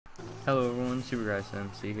Hello everyone, Supergrass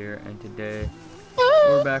MC here, and today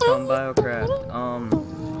we're back on Biocraft.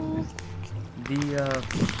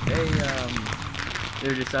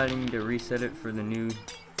 They're deciding to reset it for the new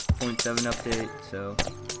 .7 update, so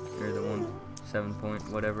or the 1.7 point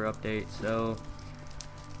whatever update. So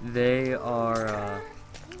they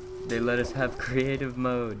let us have creative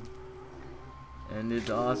mode, and it's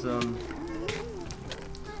awesome.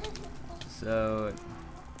 So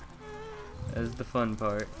that's the fun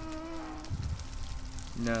part.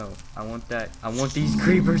 No, I want that. I want these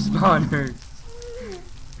creeper spawners.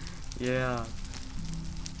 Yeah.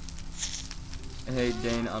 Hey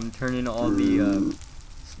Dane, I'm turning all the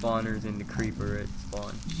spawners into creeper at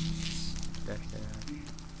spawn. Dash dash.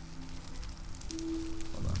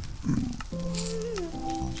 Hold on.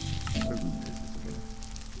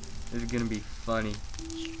 This is gonna be funny.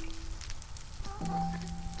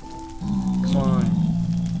 Come on.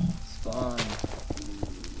 Spawn.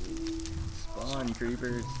 Spawn,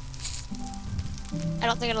 creepers. I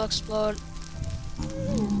don't think it'll explode.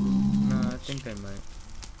 No, I think they might.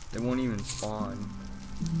 They won't even spawn.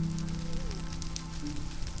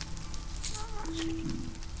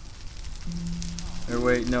 Or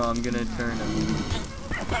wait, no, I'm gonna turn them.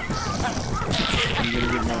 I'm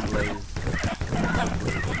gonna get more blaze.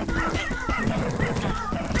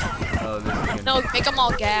 Oh, this is gonna No, make them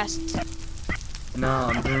all gassed. No,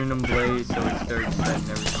 I'm turning them blaze so it starts setting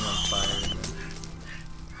everything on fire.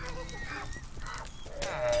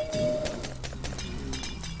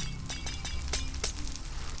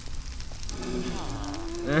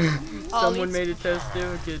 Someone made a test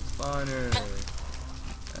kit spawner.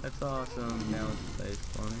 That's awesome. Now it's a place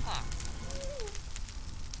spawner.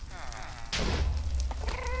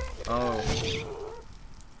 Oh.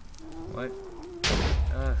 What?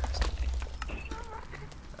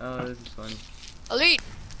 Oh, this is funny. Elite,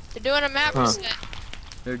 they're doing a map reset.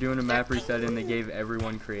 They're doing a map reset and they gave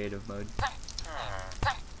everyone creative mode.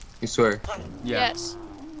 You swear? Yeah. Yes.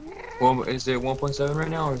 Well, is it 1.7 right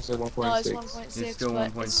now or is it 1.6? No, it's 1.6. It's still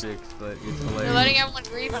 1.6, but it's hilarious. They're letting everyone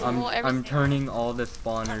grieve and roll everything. I'm turning all the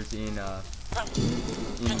spawners in I'm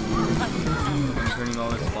turning all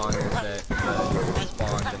the spawners that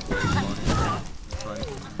spawn to blaze spawners. It's funny.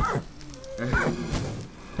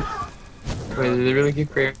 Wait, did they really get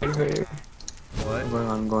creative here? What?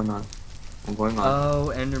 I'm going on.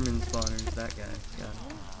 Oh, Enderman spawners, that guy. Yeah.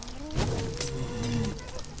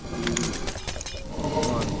 Come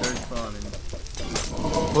on, start spawning.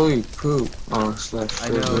 Holy poop. Oh, slash. I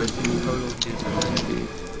know, it's total different.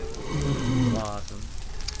 Awesome.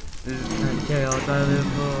 This is the kind of chaos I live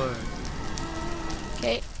for.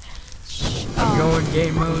 Okay. I'm going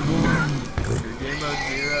game mode 1. Or game mode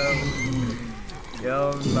 0. Yo,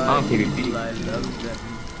 my PvP. I love that.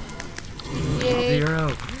 Yay.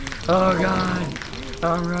 0. Oh god.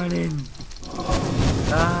 I'm running.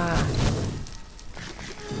 Ah.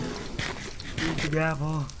 Eat the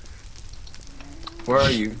gavel. Where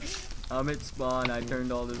are you? I'm at spawn. I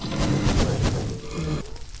turned all this.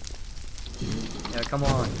 Yeah, come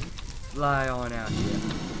on. Fly on out here.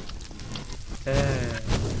 Yeah.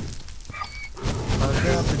 Oh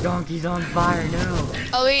crap, the donkey's on fire now.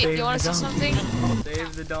 Elite, Save you want to the see donkey. something?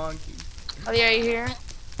 Save the donkey. Elite, are you here?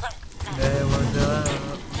 Hey, what's up?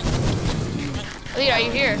 Elite, are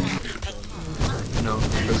you here? No,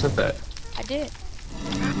 what's up that? I did.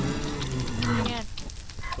 Man.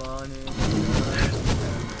 Spawning.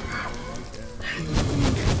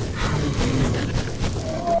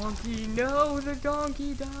 Donkey, no, the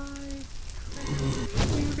donkey died.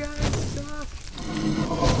 You guys suck.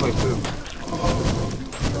 Holy poop.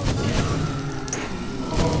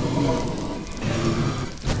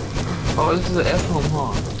 Oh, this is an F-home,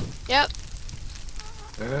 huh? Yep,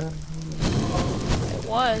 Yeah. it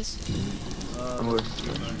was. I'm going to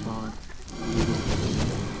spawn.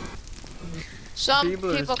 Some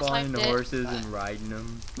People are people spawning claimed the it. horses and riding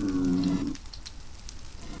them.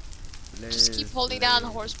 Just keep holding down the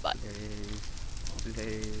horse butt.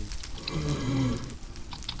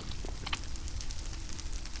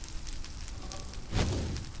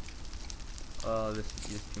 Oh, this is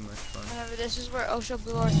just too much fun. Remember, this is where OSHA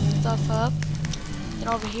blew our stuff up. And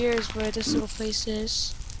over here is where this little place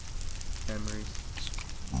is. Memories.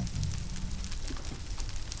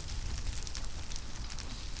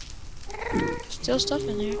 Still stuff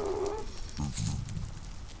in there.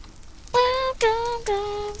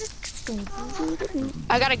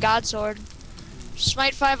 I got a god sword.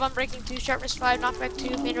 Smite 5, Unbreaking 2, Sharpness 5, Knockback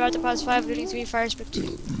 2, Main Rod Deposit 5, Looting 3, Fire Spec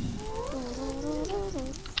 2.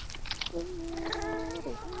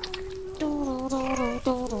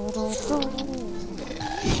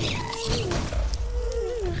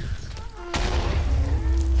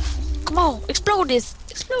 Come on, explode this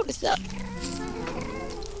up.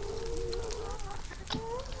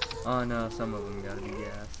 Oh no, some of them gotta be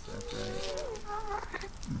gas. That's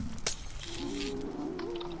right.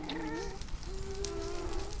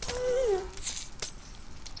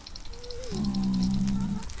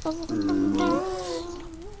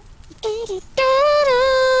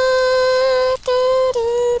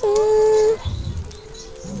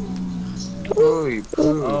 Holy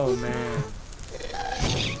poo. Oh man.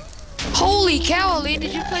 Holy cow, Ali,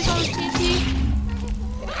 did you place all this TNT?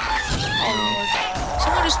 Oh lord.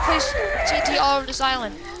 Someone just placed TNT all over this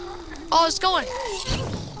island. Oh, it's going.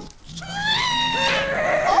 Oh.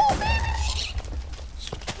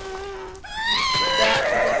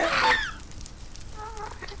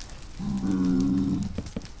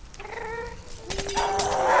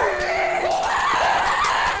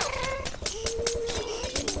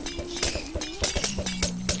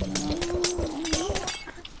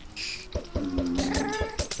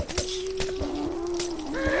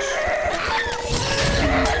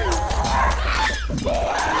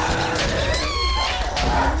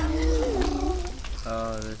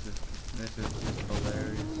 Oh, this is just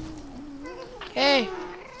hilarious. Hey.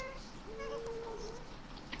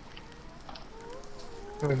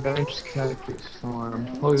 Revenge cactus farm.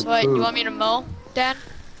 Holy So what, poo. you want me to mow, Dad?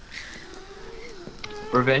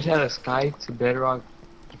 Revenge had a sky to bedrock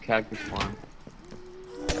to cactus farm.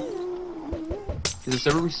 Is the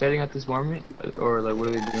server resetting at this moment? Or like what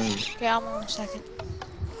are they doing? Okay, I'm on in a second.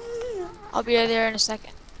 I'll be there in a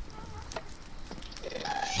second.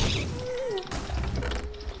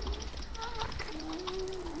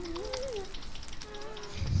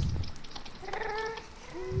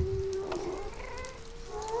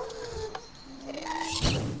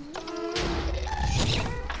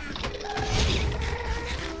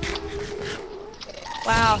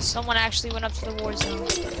 Wow, someone actually went up to the war zone.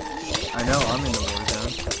 I know, I'm in the war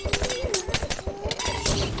zone.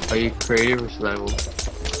 Are you creative or survival?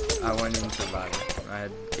 I went in survival. I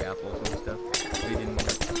had gapples and stuff. They didn't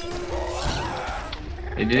work.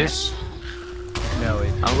 It did? No,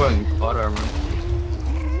 it I'm going plot armor.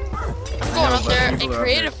 I'm going up there in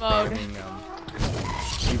creative mode.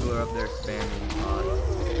 People are up there spamming pods.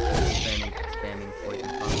 Spamming poison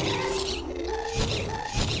pods.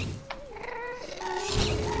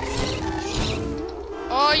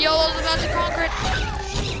 Oh, YOLO's about to conquer it.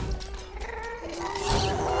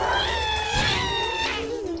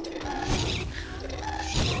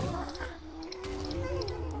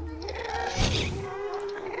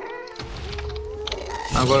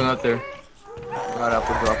 I'm going up there. Got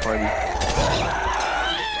apple drop party.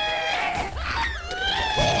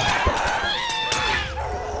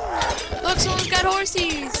 Look, someone's got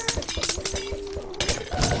horsies.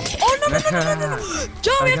 Oh, no.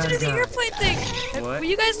 John, we I have to do gotta the go. airplane thing. What? Were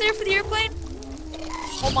you guys there for the airplane?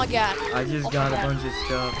 Oh my god. I just Oh my got a God. bunch of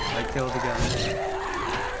stuff. I killed a guy.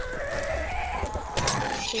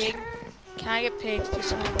 Pig. Can I get pigs? Please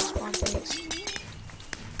someone will spawn pigs.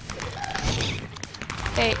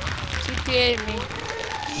 Hey, TPA'd me.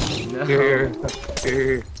 No. Here.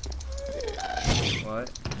 Here.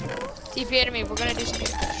 What? TPA'd me. We're gonna do something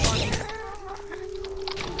funny.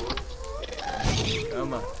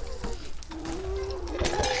 Come on.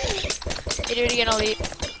 Hey, do it again, Elite.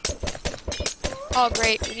 Oh,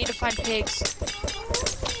 great. We need to find pigs.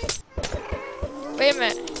 Wait a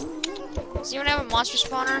minute. Does anyone have a monster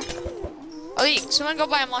spawner? Elite, someone go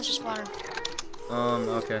buy a monster spawner.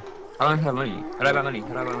 Okay. I don't have money. How do I buy money? How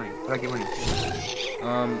do I buy money? How do I get money?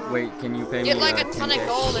 Wait, can you pay Get me like a ton 10K? of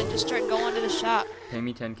gold and just start going to the shop. Pay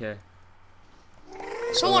me 10K.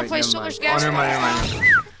 Someone wait, plays never so mind. much gas. Honor money.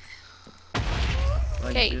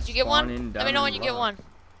 Like, Okay, just did you get spawn one? in Let me know when you diamond get one.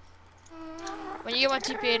 When you get one,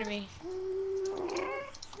 TPA to me.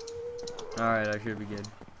 Alright, I should be good.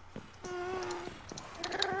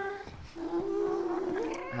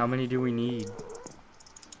 How many do we need?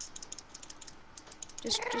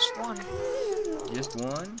 Just one. Just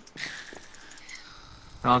one?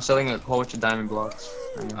 No, I'm selling a whole bunch of diamond blocks.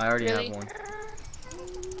 I already Really? have one.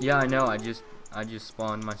 Yeah, I know. I just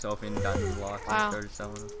spawned myself in diamond blocks Wow. and started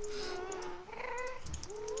selling them.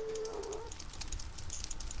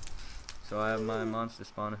 So I have my monster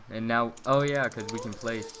spawner, and now, oh yeah, because we can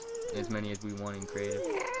place as many as we want in creative.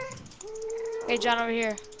 Hey, John, over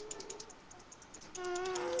here.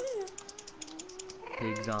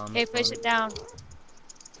 Pigs on. Hey, place it down.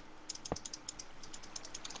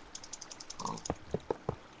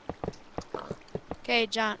 Okay,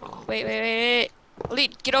 John. Wait.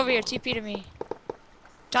 Elite, get over here. TP to me.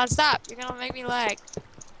 John, stop. You're gonna make me lag.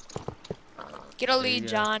 Get a There you lead, go.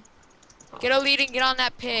 John. Get a lead and get on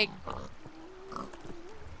that pig.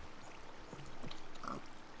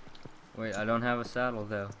 Wait, I don't have a saddle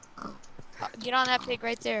though. Get on that pig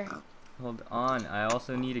right there. Hold on, I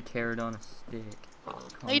also need a carrot on a stick.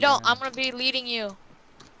 No, you don't. I'm gonna be leading you.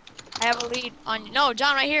 I have a lead on you. No,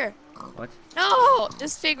 John, right here. What? No,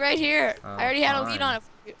 this pig right here. Oh, I already had a lead fine. on it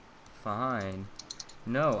for you. Fine.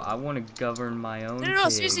 No, I want to govern my own No,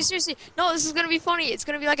 pig. seriously. No, this is gonna be funny. It's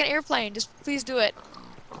gonna be like an airplane. Just please do it.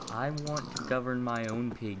 I want to govern my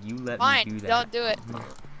own pig. You let Fine, me do that. don't do it.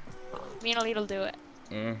 Me and Elite will do it.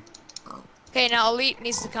 Eh. Okay, now Elite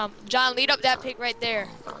needs to come. John, lead up that pig right there.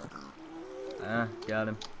 Got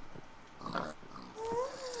him.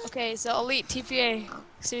 Okay, so Elite, TPA.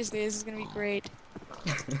 Seriously, this is gonna be great.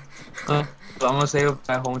 I'm gonna save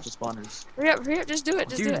by a whole bunch of spawners. Hurry up, just do it,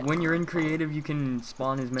 just do Dude, it. when you're in creative, you can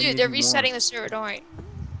spawn as many Dude, as they're you resetting want. the server, don't worry.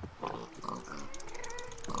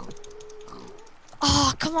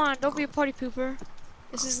 Oh, come on, don't be a party pooper.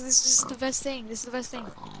 This is the best thing. This is the best thing.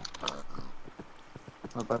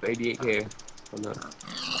 I'm about 88k. Hold up.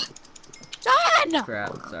 John!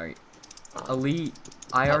 Crap, sorry. Elite,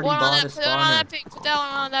 I Put already one on bought a that, put that one on spawner. that pig. Put that one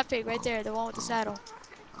on that pig right there, the one with the saddle.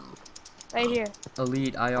 Right here.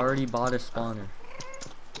 Elite, I already bought a spawner.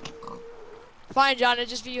 Fine, John, it'll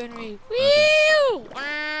just be you and me. Woo!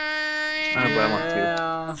 I want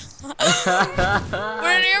to.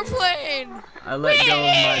 We're in an airplane! I let go of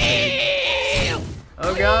my pig.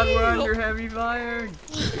 Oh god, we're under heavy fire.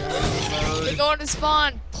 We're going to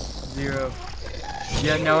spawn. 0.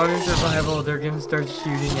 Yeah, now I'm in survival. They're gonna start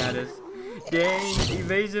shooting at us. Dang,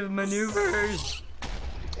 evasive maneuvers.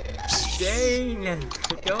 Dang,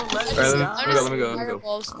 don't let me Alright, die. let me go.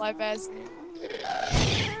 Fireballs fly past.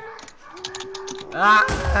 Ah!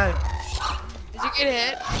 Did you get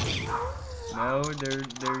hit? No, they're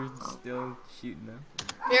still shooting them.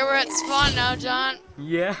 Here we're at spawn now, John.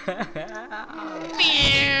 Yeah.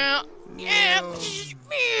 Meow. No.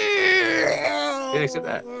 Yeah, accept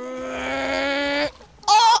that.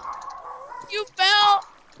 Oh! You fell!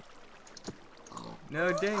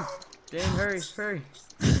 No, dang, hurry.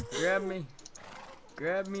 Grab me.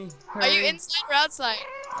 Are you hurry. inside or outside?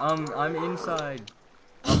 I'm inside.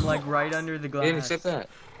 I'm like right under the glass. Yeah, accept that.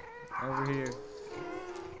 Over here.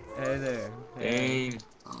 Hey there. Hey.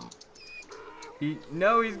 Dang.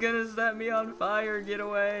 No, he's gonna set me on fire. Get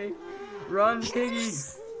away. Run, piggy.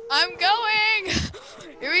 I'm going!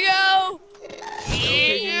 Here we go!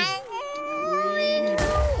 Piggy. Whee.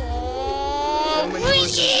 So many more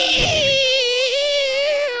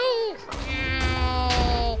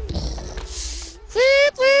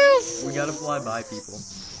We gotta fly by people.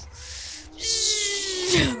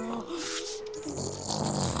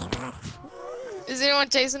 Is anyone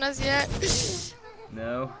chasing us yet?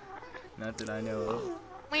 No, not that I know of.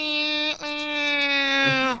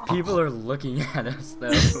 People are looking at us though.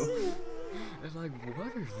 They're like, what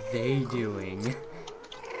are they doing?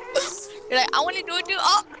 You're like, I want to do it too.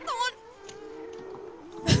 Oh,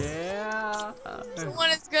 Yeah. someone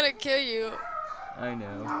is gonna kill you. I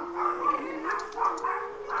know.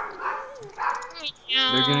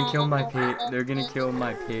 They're gonna kill my pig. They're gonna kill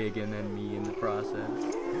my pig and then me in the process.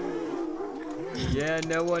 Yeah,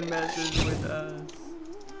 no one messes with us.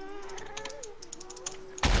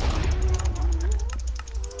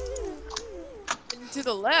 And to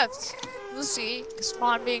the left, you'll see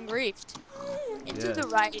spawn being reefed. And to Yes. the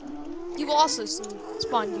right, you will also see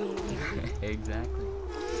spawn being reefed. Exactly.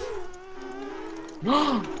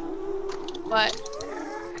 But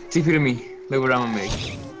TP to me. Look what I'm gonna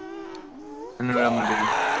make. I know what I'm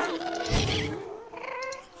gonna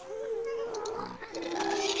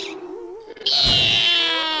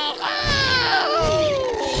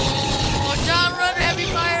oh, John, run heavy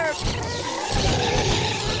fire!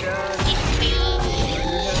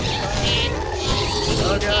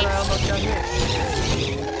 Oh god, I almost got hit.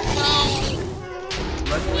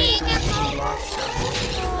 Let's wait till we can block stuff.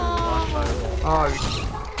 Block fireball.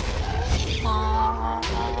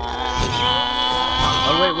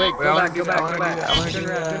 Oh wait, go back. I wanna Turn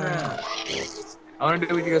around. I wanna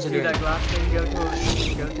do what you guys are See doing. that glass thing? Go to it.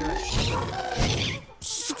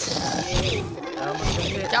 I almost got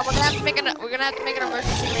hit. John, we're gonna have to make an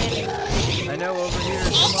emergency landing. I know, over here. Oh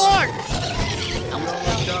Come on. Lord! You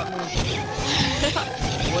almost got me.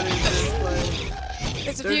 What is this place?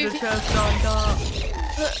 It's a There's a few. chest on top.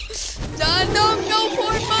 John, don't go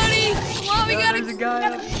for it, buddy! Come on, we No, gotta. there's a guy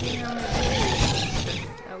up here.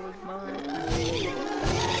 That was mine.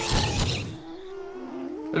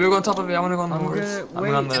 Let me go on top of it. I wanna go on the I'm horse. gonna I'm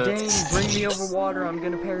wait. on the. Dang, bring me over water. I'm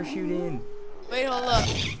gonna parachute in. Wait, hold up.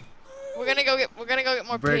 We're gonna go get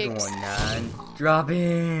more Break pigs. 1-9. Drop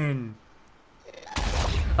in.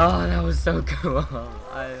 Oh, that was so cool.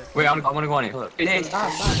 Wait, I'm gonna go on it. Hold up. Hey,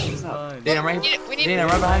 stop. Fine. Dane, I'm right. We need Dane, I'm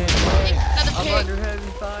right behind you. another I'm pig. under heavy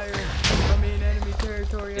fire. I'm in enemy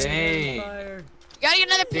territory. Under heavy Dang. fire. You gotta get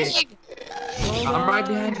another Dane. pig. Hold I'm right on.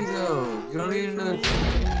 behind you though. You don't need another.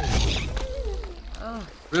 Ah,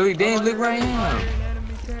 Really, Dane? I'm Look where I under fire am. in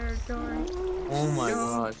enemy territory. Oh my Don't-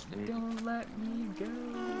 gosh, Dane. Don't let me go.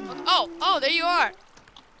 Oh, there you are.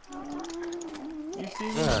 You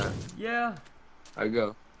see? Yeah. Yeah. I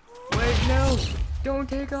go. Wait, no. Don't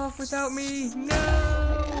take off without me. No.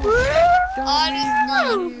 Don't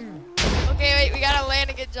Oh, leave me here. Okay, wait, we gotta land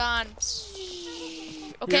and get John.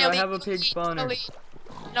 Okay, Here, I Elite, have a pig Elite, spawner. Elite.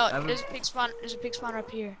 No, have a- there's a pig spawn. There's a pig spawner up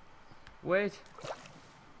here. Wait.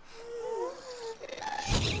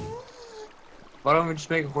 Why don't we just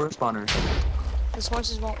make a horse spawner? Cause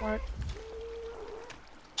horses won't work.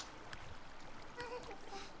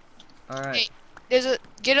 All right. Hey, there's a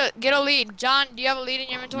get a lead. John, do you have a lead in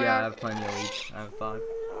your inventory? Yeah, I have plenty of leads. I have 5.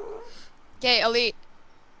 Okay, Elite.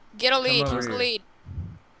 Get a lead. over Use the here. lead.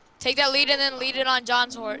 Take that lead and then lead it on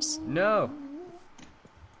John's horse. No.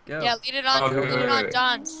 Go. Yeah, lead it on. Okay, lead it wait, on wait.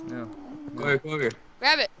 John's. No. Come here, come here.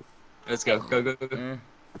 Grab it. Let's go. Go, go, go, go. Eh.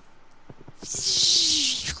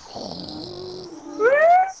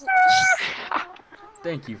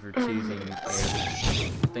 Thank you for choosing air.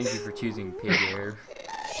 Thank you for choosing pig air.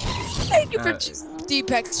 Thank you for Uh,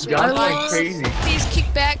 D-Pex. John's I going lost. crazy. Please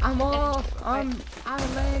kick back. I'm off. I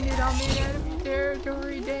landed. I'm in enemy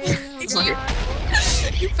territory. Damn. You- God.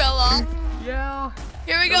 You fell off. Yeah.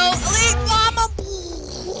 Here we go. Elite Mama.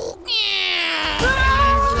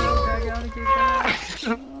 I gotta get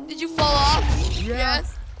back. Did you fall off? Yeah.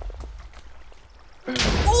 Yes.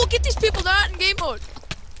 Oh, get these people not in game mode.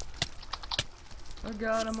 Oh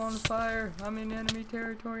God, I'm on fire. I'm in enemy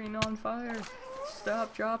territory and on fire.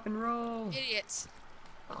 Stop, drop, and roll. Idiots.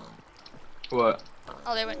 What?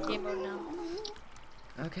 Oh, they went in game mode now.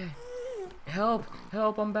 Okay. Help!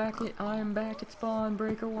 Help! I'm back at spawn.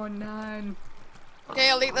 Breaker 19.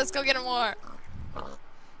 Okay, Elite, let's go get him more.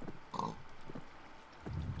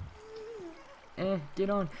 Get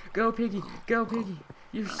on. Go, Piggy. Go, Piggy.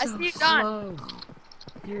 You're I so see you, Don. slow.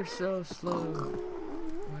 You're so slow. Well,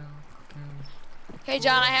 Okay,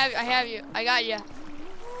 John, I have you. I got you.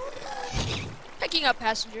 Picking up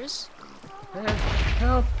passengers. okay.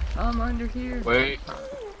 Help! I'm under here. Wait.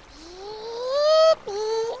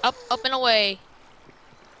 Up and away.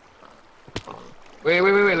 Wait.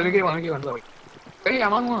 Let me get one. Wait. Hey,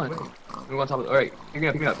 I'm on one. Let me go on top of it. Alright, pick me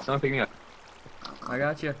up. Someone pick me up. I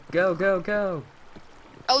got you. Go, go, go.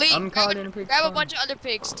 Elite, I'm caught in a pig grab a spawn. bunch of other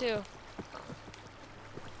pigs too.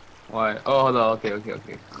 What? Oh, hold on.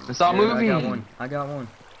 Okay. Stop Here, moving. I got one.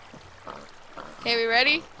 Okay, we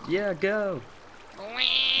ready? Yeah, go. Oh,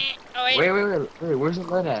 wait. Wait. Where's the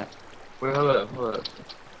lead at? Wait, hold up.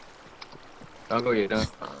 Don't go yet. Don't.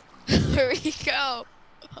 Here we go.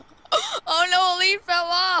 Oh no, Elite fell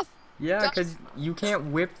off. Yeah, because you can't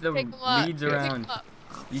whip the Pick 'em up. leads Pick 'em around. up.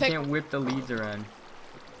 You Pick can't whip the leads around.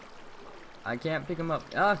 I can't pick them up.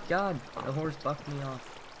 Ah, God. The horse bucked me off.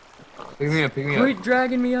 Pick me up. Quit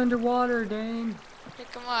dragging me underwater, dang.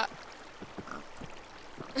 Pick him up.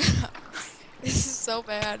 This is so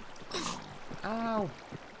bad. Ow.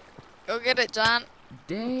 Go get it, John.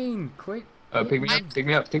 Dang. Quit. Pick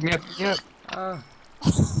me up. Ah.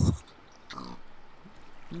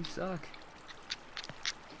 You suck.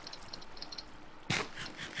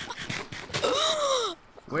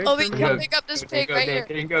 Wait Oh, for wait, me. come pick up this pig right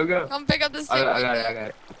here. Go. Come pick up this I pig right got here.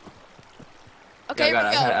 it. Okay,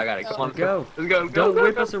 I got it. Come on. Go. Let's go. Don't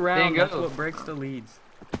whip us around. Dang, That's go. what breaks the leads.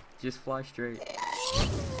 Just fly straight.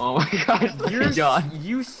 Oh my gosh, John.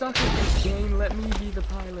 You suck at this game. Let me be the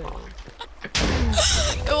pilot.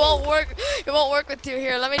 It won't work. It won't work with you.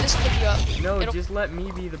 Here, let me just pick you up. No, It'll- just let me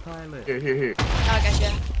be the pilot. Here. Oh, I got you.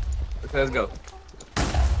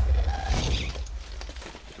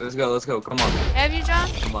 Let's go. Let's go. Come on. Have you, John?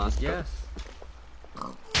 Come on. Let's go. Yes.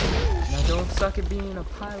 Now don't suck at being a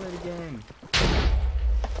pilot again.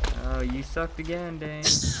 Oh, you sucked again, dang.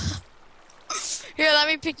 Here, let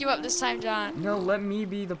me pick you up this time, John. No, let me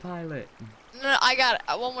be the pilot. No, I got it.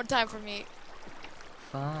 One more time for me.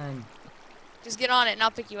 Fine. Just get on it and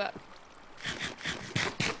I'll pick you up.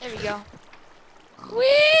 There we go. Whee!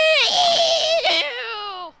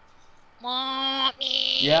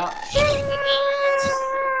 Mommy. Yeah.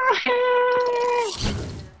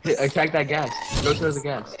 Hey, attack that gas. Go towards the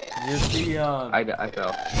gas. Just the I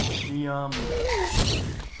fell.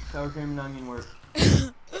 sour cream and onion work.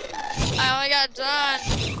 I only got John.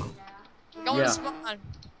 Going Yeah. to spawn.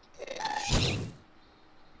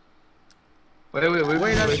 Wait,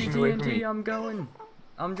 Wait, I wait see for me. TNT. I'm going.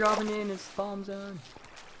 I'm dropping in. It's bomb zone.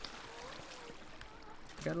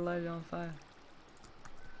 Gotta light it on fire.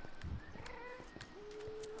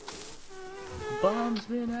 Bomb's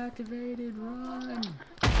been activated, run!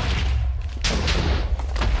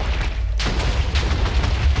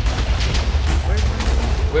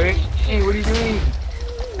 Wait, hey, what are you doing?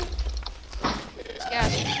 Yeah.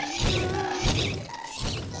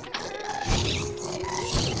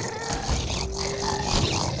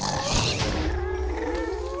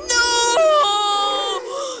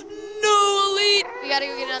 No, Elite. We gotta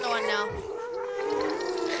go get another one now.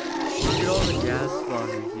 Look at all the gas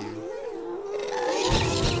spawners here.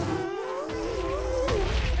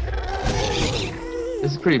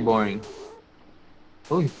 This is pretty boring.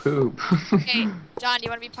 Holy poop. Hey, John, do you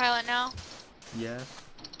want to be pilot now? Yes.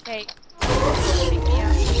 Hey. Pick me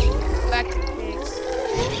up. Go back to the pigs.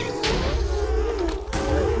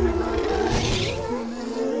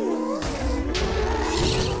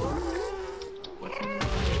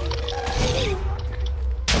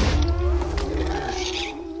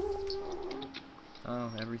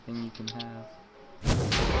 Oh, everything you can have.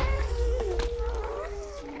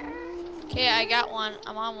 Okay, I got one.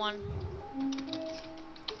 I'm on one.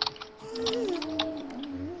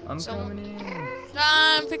 I'm Someone- coming in.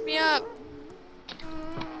 John, pick me up.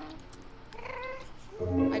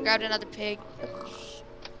 I grabbed another pig.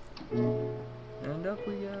 And up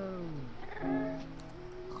we go.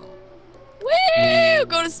 Woo!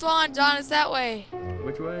 Go to spawn, John. It's that way.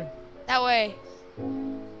 Which way? That way.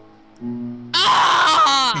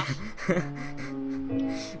 Ah!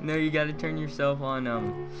 No, you gotta turn yourself on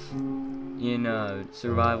in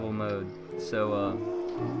survival mode, so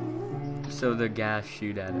the gas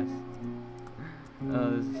shoot at us.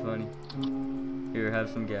 Oh, this is funny. Here, have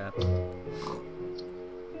some gaps.